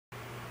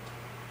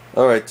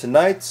Alright,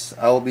 tonight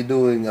I will be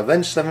doing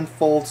Avenged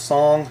Sevenfold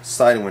song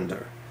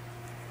Sidewinder.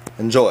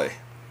 Enjoy.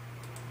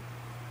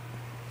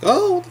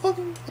 Oh, what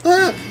the fuck? What the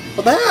heck?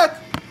 What the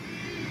heck?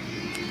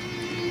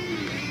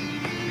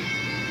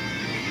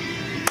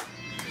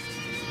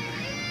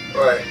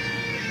 Alright.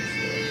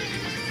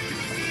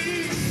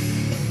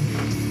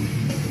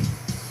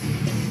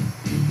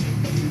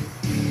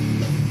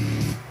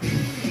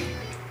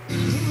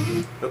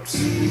 Oops.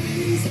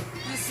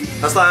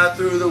 I slide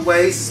through the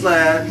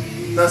wasteland.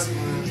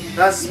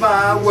 That's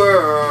my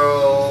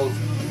world.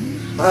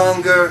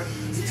 Hunger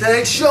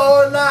takes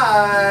your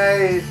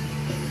life.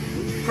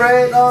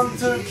 Pray on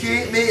to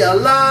keep me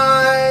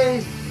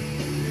alive.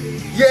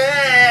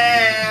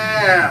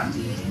 Yeah!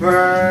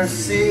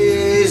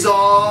 Mercy's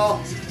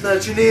all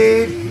that you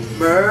need.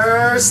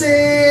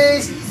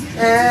 Mercy's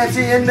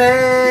empty in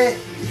me.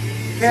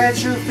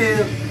 Can't you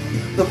feel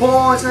the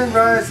poison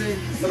rising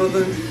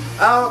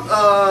out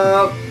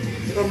of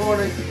the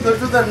morning, clear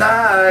through the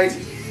night?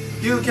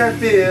 You can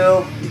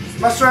feel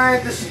my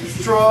strength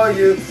destroy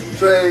you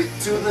straight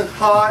to the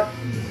heart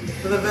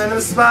with a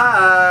venomous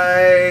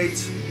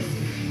bite.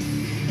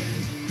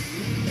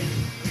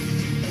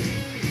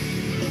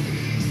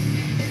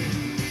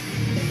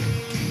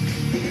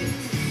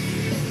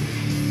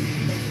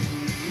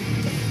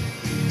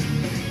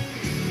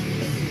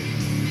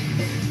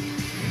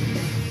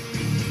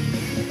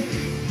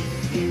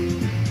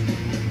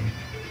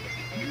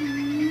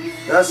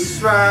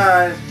 That's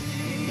right,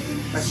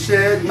 I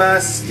shed my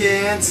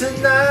skin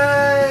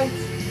tonight.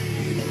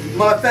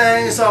 My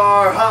fangs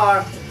are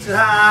hard to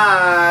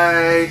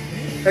hide,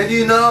 and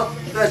you know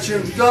that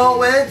you're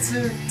going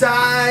to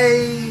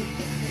die.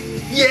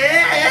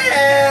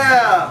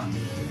 Yeah!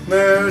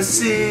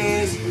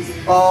 Mercy's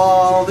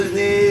all they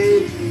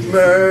need.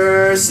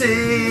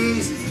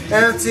 Mercy's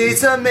empty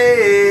to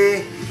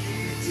me.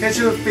 Can't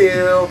you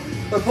feel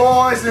the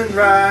poison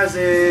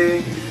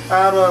rising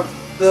out of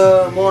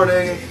the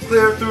morning,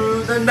 clear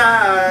through the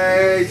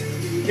night?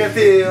 You can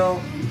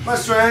feel my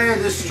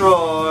strength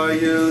destroy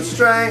you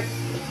straight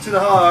to the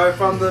heart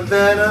from the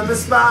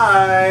venomous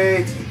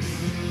bite.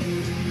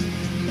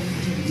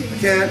 I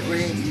can't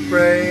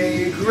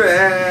regret,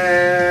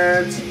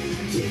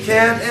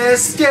 can't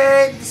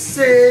escape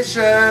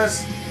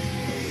decisions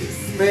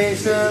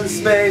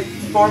made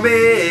for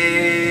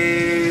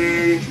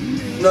me.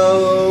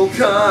 No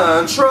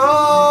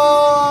control.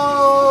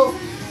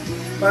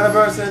 When a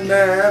person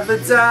never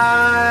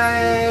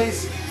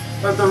dies,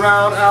 wrapped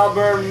around I'll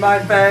burn my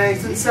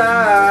fangs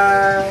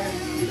inside.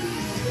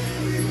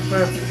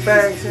 My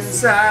fangs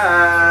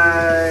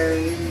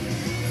inside.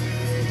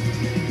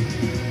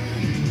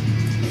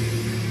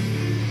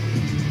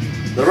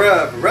 The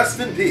Rev, rest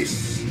in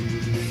peace.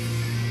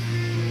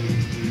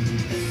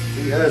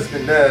 He has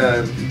been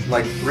dead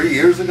like 3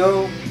 years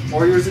ago,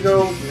 4 years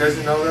ago. You guys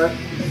didn't know that? I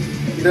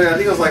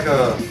think it was like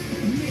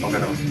okay,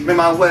 no. Made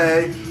my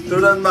way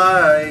through the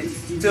night,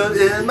 till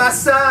in my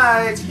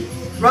sight,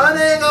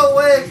 running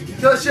away,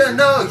 cause you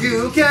know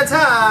you can't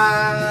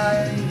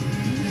hide.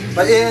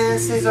 My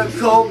instincts are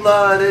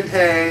cold-blooded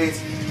hate.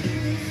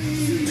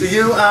 To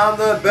you I'm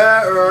the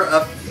bearer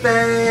of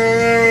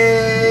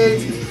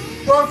fate.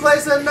 Wrong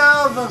place and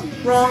now the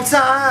wrong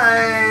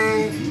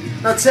time.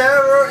 Now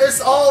terror is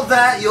all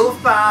that you'll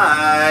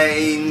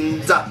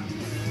find.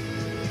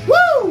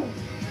 Woo!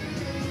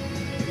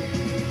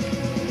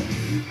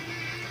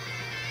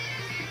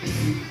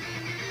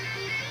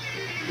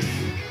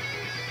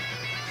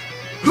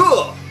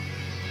 Cool.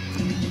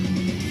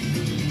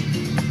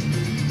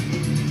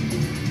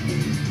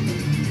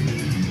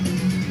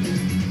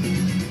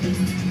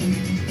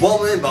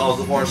 Rolling balls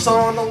of orange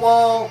on the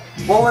wall.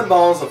 Rolling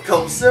balls of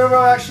Coke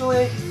Zero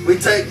actually. We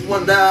take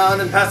one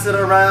down and pass it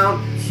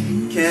around.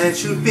 Can't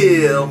you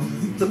feel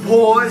the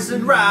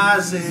poison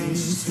rising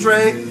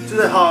straight to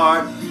the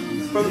heart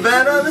from the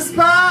venomous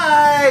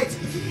bite?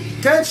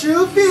 Can't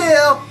you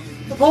feel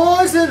the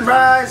poison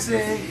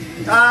rising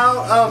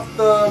out of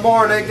the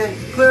morning and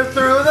clear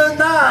through the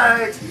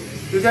night?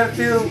 You can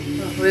feel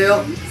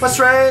my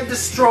strength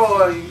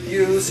destroy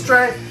you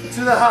straight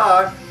to the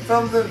heart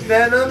from the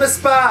venomous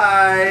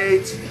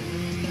bite.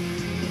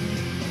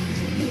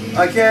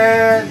 I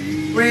can't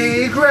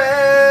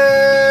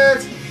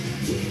regret,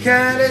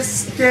 can't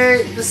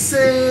escape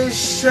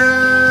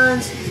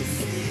decisions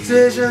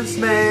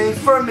made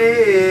for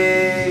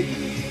me.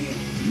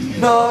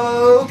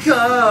 No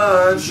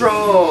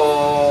control.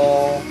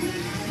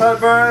 But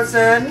burns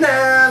and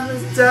never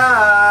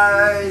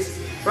dies.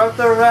 Wrapped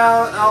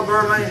around, I'll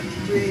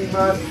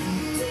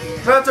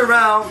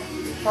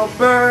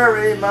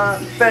bury my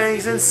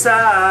fangs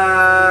inside.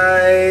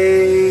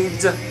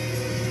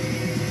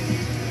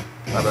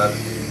 My bad.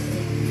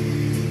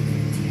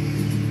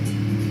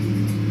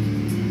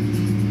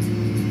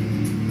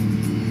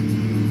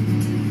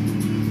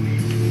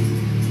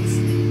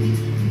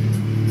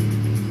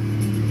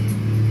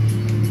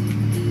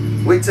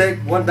 We take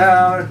one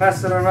down and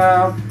pass it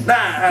around.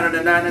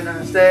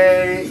 999,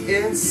 stay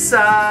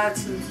inside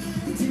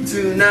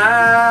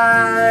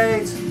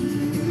tonight.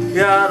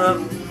 Got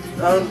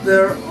up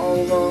there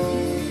all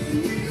alone.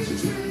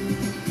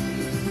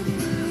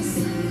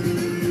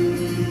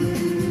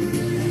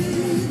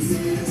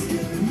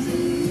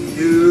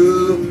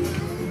 you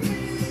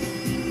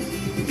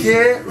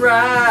get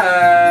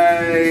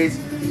right.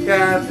 Your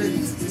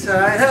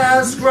appetite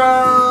has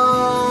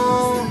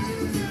grown.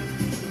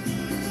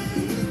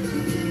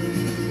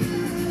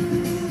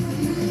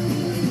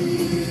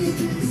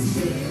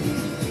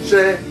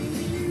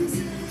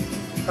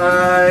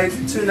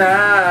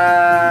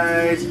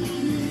 Tonight,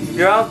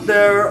 you're out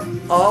there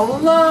all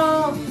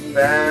alone,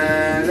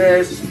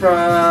 vanished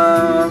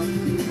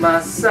from my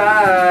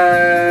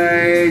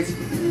sight.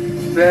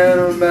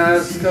 Better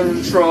best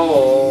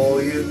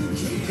control, you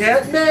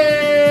can't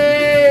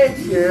make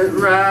it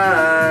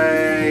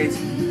right.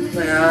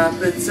 My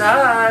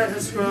appetite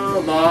has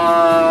grown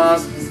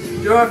lost.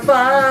 Your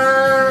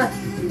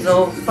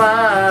final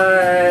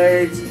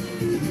fight.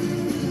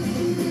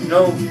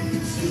 No.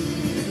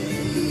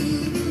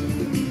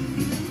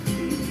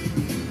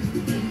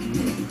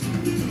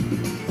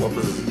 What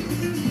was it?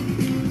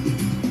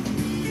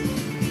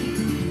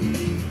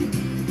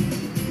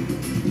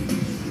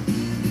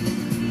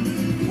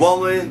 $1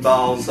 million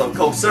balls of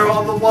Coke Zero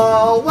on the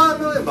wall. 1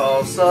 million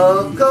balls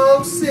of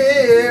Coke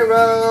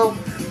Zero.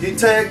 You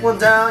take one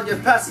down, you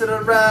pass it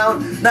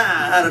around.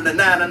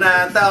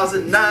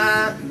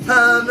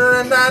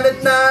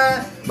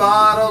 999,999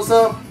 bottles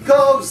of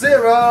Coke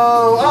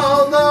Zero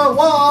on the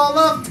wall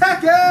of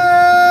Tekken.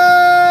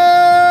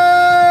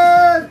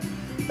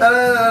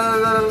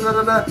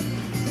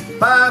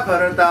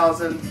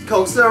 500,000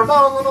 Coke Zero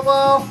bottles on the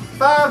wall.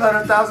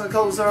 500,000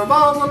 Coke Zero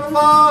bottles on the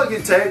wall. You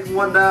take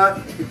one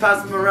down, you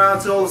pass them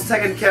around to all those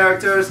Tekken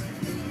characters.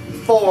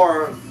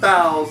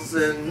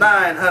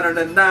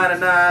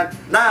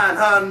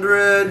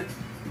 4,999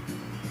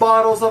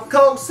 bottles of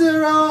Coke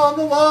Zero on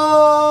the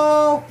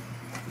wall.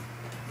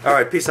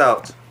 Alright, peace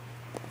out.